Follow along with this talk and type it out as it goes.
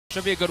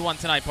Should be a good one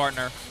tonight,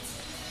 partner.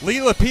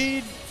 Lee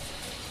Lapide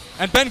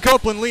and Ben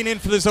Copeland lean in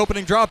for this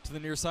opening drop. To the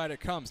near side it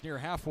comes. Near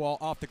half wall,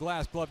 off the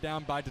glass, glove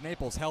down by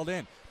DeNaples. Held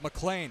in.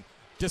 McLean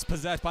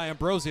dispossessed by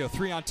Ambrosio.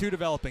 3-on-2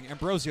 developing.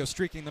 Ambrosio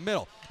streaking the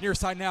middle. Near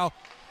side now.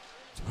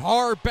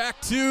 Har back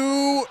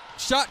to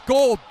shot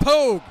gold.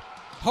 Pogue.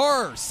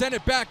 Har sent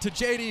it back to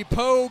J.D.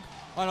 Pogue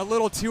on a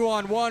little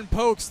 2-on-1.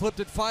 Pogue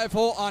slipped it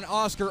 5-hole on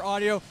Oscar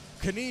Audio.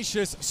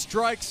 Canisius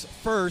strikes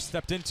first,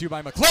 stepped into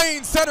by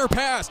McLean. Center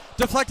pass,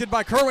 deflected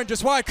by Kerwin,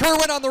 just wide.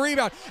 Kerwin on the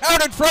rebound,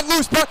 out in front,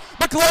 loose puck.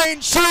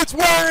 McLean shoots,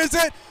 where is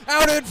it?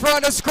 Out in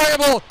front, a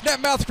scramble, net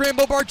mouth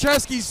scramble.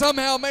 Barczewski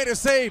somehow made a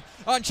save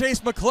on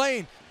Chase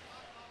McLean.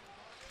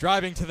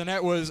 Driving to the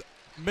net was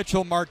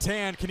Mitchell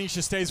Martin.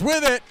 Canisius stays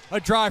with it.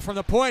 A drive from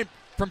the point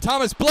from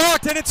Thomas,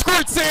 blocked, and it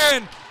squirts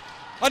in.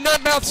 A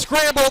net mouth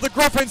scramble. The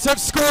Griffins have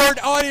scored.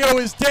 Audio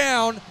is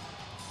down.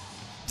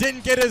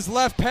 Didn't get his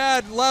left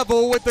pad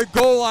level with the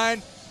goal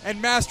line,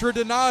 and Master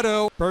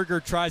Donato.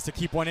 Berger tries to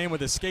keep one in with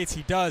his skates.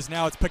 He does.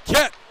 Now it's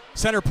Paquette,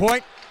 center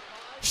point.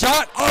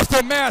 Shot off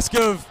the mask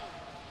of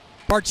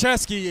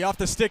Barczewski, off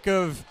the stick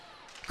of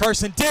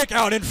Carson Dick,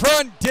 out in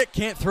front. Dick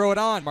can't throw it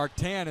on.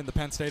 Martin in the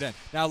Penn State end.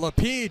 Now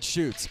Lapide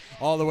shoots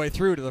all the way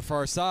through to the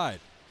far side.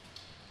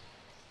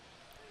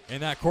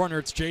 In that corner,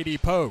 it's J.D.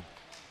 Pogue.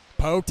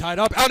 Pogue tied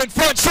up, out in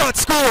front, shot,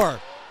 score!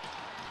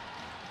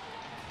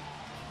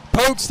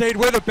 Pogue stayed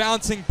with a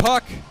bouncing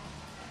puck.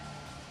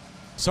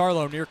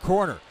 Sarlo near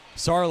corner.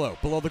 Sarlo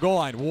below the goal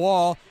line.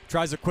 Wall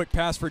tries a quick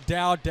pass for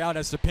Dowd. Dowd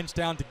has to pinch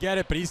down to get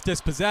it, but he's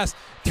dispossessed.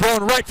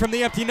 Thrown right from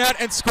the empty net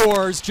and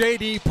scores.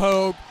 J.D.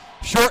 Pogue,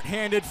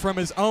 shorthanded from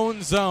his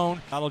own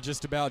zone. That'll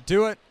just about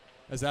do it,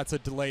 as that's a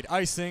delayed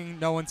icing.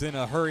 No one's in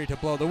a hurry to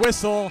blow the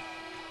whistle.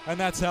 And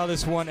that's how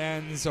this one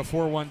ends, a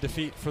 4-1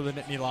 defeat for the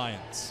Nittany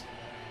Lions.